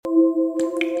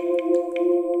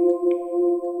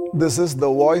This is the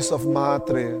voice of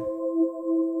Mahatreya.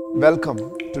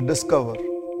 Welcome to discover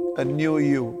a new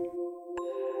you.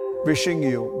 Wishing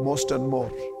you most and more.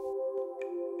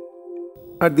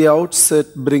 At the outset,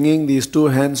 bringing these two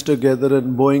hands together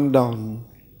and bowing down.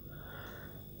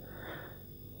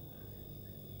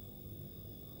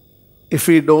 If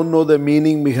we don't know the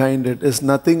meaning behind it, is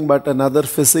nothing but another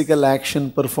physical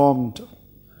action performed.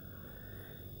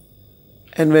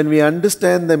 And when we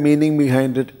understand the meaning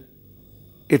behind it,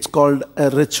 it's called a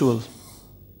ritual.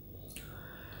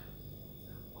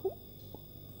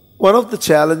 One of the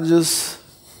challenges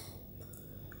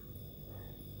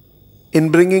in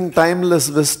bringing timeless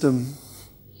wisdom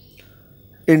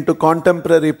into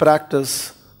contemporary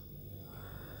practice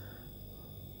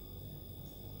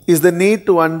is the need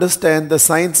to understand the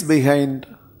science behind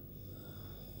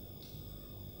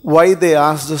why they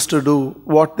asked us to do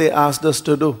what they asked us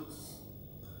to do.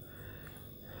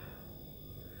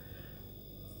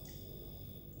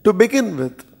 To begin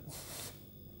with,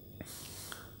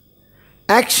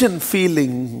 action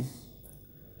feeling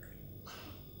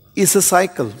is a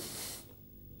cycle.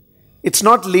 It's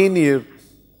not linear.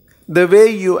 The way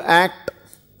you act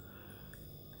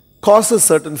causes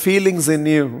certain feelings in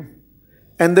you,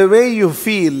 and the way you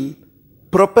feel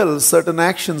propels certain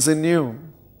actions in you.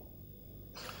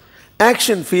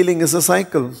 Action feeling is a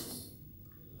cycle.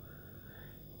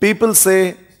 People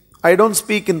say, I don't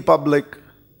speak in public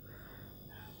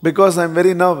because I'm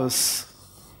very nervous.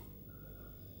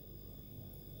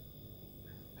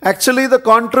 Actually, the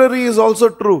contrary is also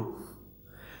true.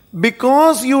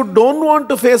 Because you don't want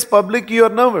to face public, you are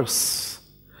nervous.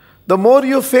 The more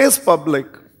you face public,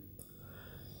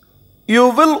 you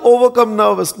will overcome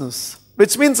nervousness.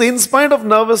 Which means in spite of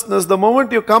nervousness, the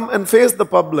moment you come and face the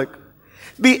public,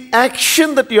 the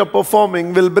action that you are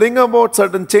performing will bring about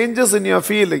certain changes in your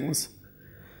feelings.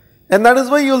 And that is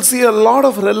why you'll see a lot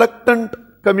of reluctant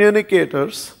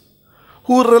communicators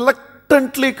who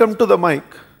reluctantly come to the mic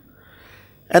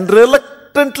and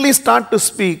reluctantly start to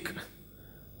speak.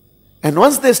 And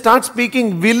once they start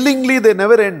speaking willingly, they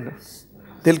never end.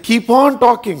 They'll keep on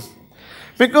talking.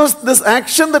 Because this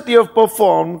action that you have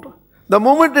performed, the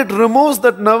moment it removes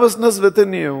that nervousness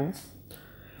within you,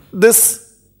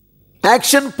 this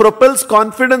action propels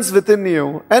confidence within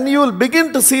you, and you will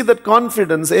begin to see that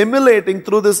confidence emulating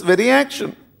through this very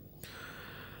action.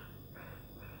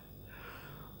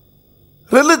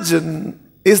 Religion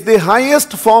is the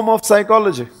highest form of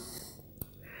psychology.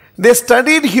 They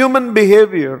studied human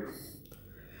behavior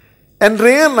and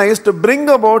realized to bring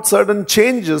about certain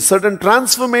changes, certain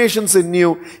transformations in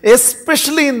you,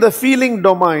 especially in the feeling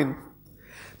domain.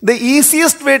 The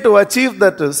easiest way to achieve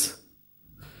that is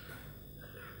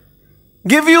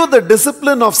give you the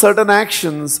discipline of certain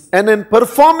actions, and in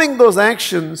performing those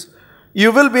actions,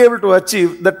 you will be able to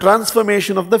achieve the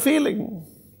transformation of the feeling.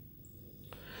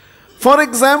 For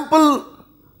example,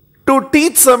 to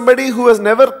teach somebody who has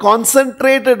never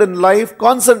concentrated in life,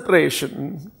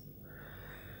 concentration,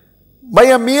 by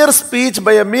a mere speech,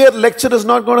 by a mere lecture is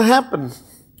not going to happen.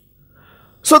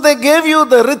 So they gave you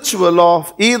the ritual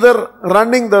of either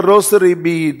running the rosary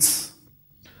beads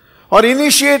or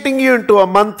initiating you into a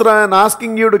mantra and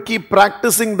asking you to keep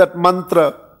practicing that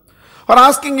mantra, or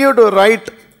asking you to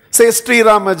write, say, Sri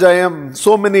Rama Jayam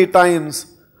so many times,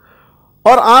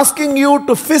 or asking you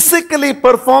to physically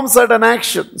perform certain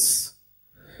actions,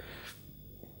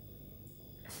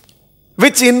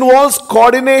 which involves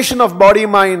coordination of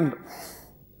body-mind.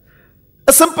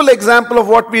 A simple example of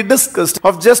what we discussed,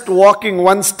 of just walking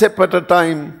one step at a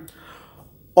time,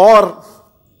 or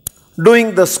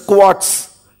doing the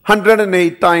squats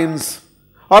 108 times,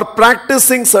 or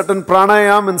practicing certain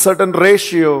pranayam in certain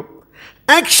ratio.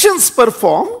 Actions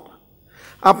performed,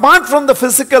 apart from the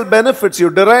physical benefits you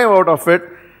derive out of it,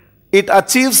 it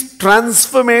achieves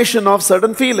transformation of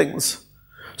certain feelings.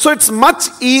 So it's much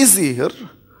easier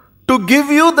to give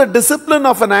you the discipline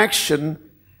of an action,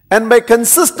 and by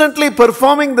consistently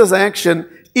performing this action,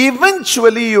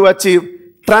 eventually you achieve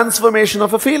transformation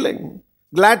of a feeling.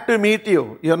 Glad to meet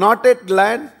you. You're not yet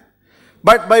glad,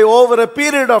 but by over a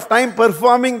period of time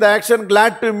performing the action,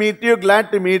 glad to meet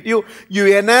you,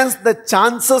 you enhance the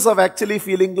chances of actually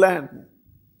feeling glad.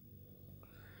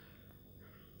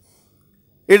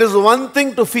 It is one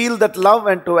thing to feel that love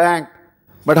and to act,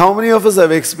 but how many of us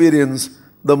have experienced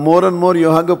the more and more you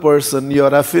hug a person,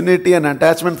 your affinity and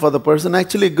attachment for the person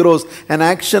actually grows. An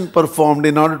action performed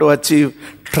in order to achieve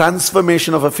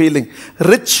transformation of a feeling.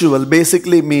 Ritual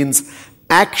basically means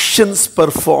actions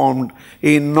performed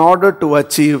in order to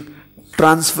achieve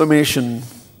transformation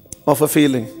of a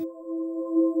feeling.